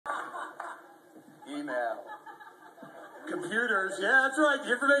email. Computers, yeah, that's right,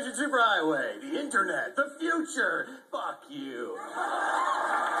 the information superhighway, the internet, the future. Fuck you.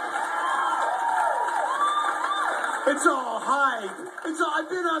 It's all hype. I've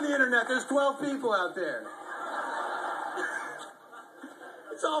been on the internet. There's 12 people out there.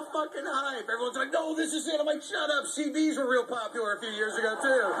 It's all fucking hype. Everyone's like, no, this is it. I'm like, shut up. CDs were real popular a few years ago,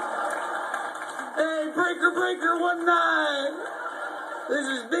 too. Hey, breaker, 19. This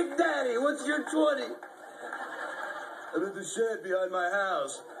is Big Daddy. What's your 20? I'm in the shed behind my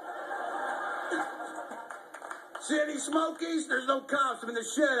house. See any smokies? There's no cops. I'm in the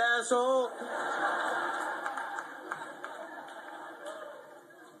shed, asshole.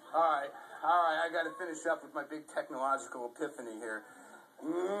 All right, I gotta finish up with my big technological epiphany here.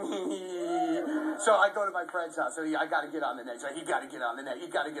 So I go to my friend's house. So I gotta get on the net. He's like, you gotta get on the net. You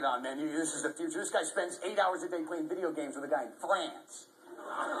gotta get on, man. This is the future. This guy spends 8 hours a day playing video games with a guy in France.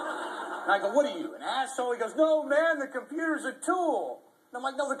 And I go, what are you, an asshole? He goes, no, man, the computer's a tool. And I'm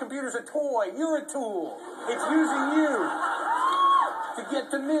like, no, the computer's a toy. You're a tool. It's using you to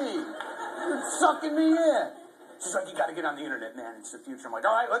get to me. You're sucking me in. She's like, you gotta get on the internet, man. It's the future. I'm like,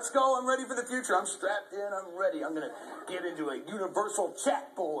 all right, let's go. I'm ready for the future. I'm strapped in. I'm ready. I'm gonna get into a universal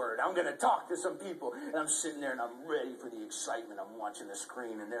chat board. I'm gonna talk to some people. And I'm sitting there and I'm ready for the excitement. I'm watching the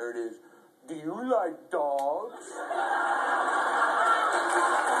screen and there it is. Do you like dogs?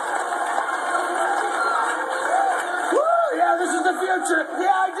 Woo! Yeah, this is the future.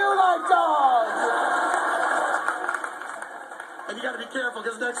 Yeah, I do like dogs. And you gotta be careful,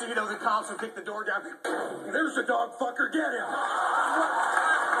 because next thing you know, the cops will kick the door down. There's the dog fucker, get him!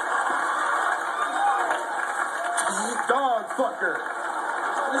 Dog fucker.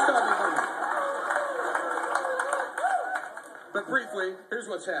 But briefly, here's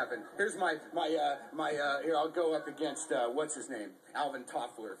what's happened. Here's here, I'll go up against, what's his name? Alvin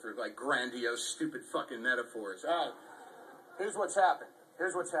Toffler for, like, grandiose, stupid fucking metaphors. Here's what's happened.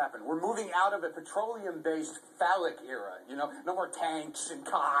 Here's what's happened. We're moving out of a petroleum-based phallic era, you know? No more tanks and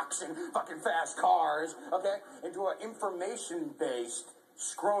cocks and fucking fast cars, okay? Into an information-based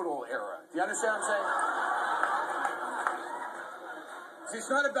scrotal era. Do you understand what I'm saying? See, it's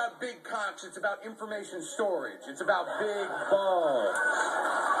not about big cocks, it's about information storage. It's about big balls.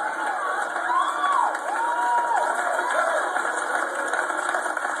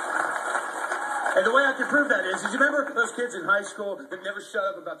 And the way I can prove that is you remember those kids in high school that never shut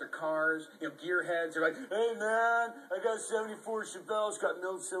up about their cars? You know, gearheads. They're like, hey, man, I got 74 Chevelles, got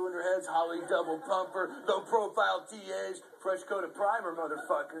no cylinder heads, Holly double pumper, low profile TAs, fresh coat of primer,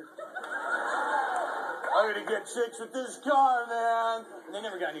 motherfucker. I'm gonna get chicks with this car, man. And they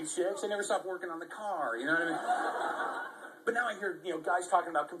never got any chicks. They never stopped working on the car, you know what I mean? But now I hear, you know, guys talking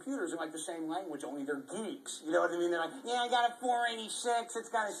about computers in, like, the same language, only they're geeks. You know what I mean? They're like, yeah, I got a 486, it's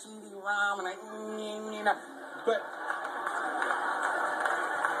got a CD-ROM, and you know. But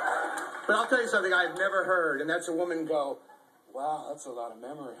I'll tell you something I've never heard, and that's a woman go, wow, that's a lot of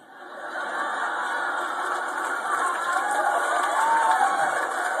memory.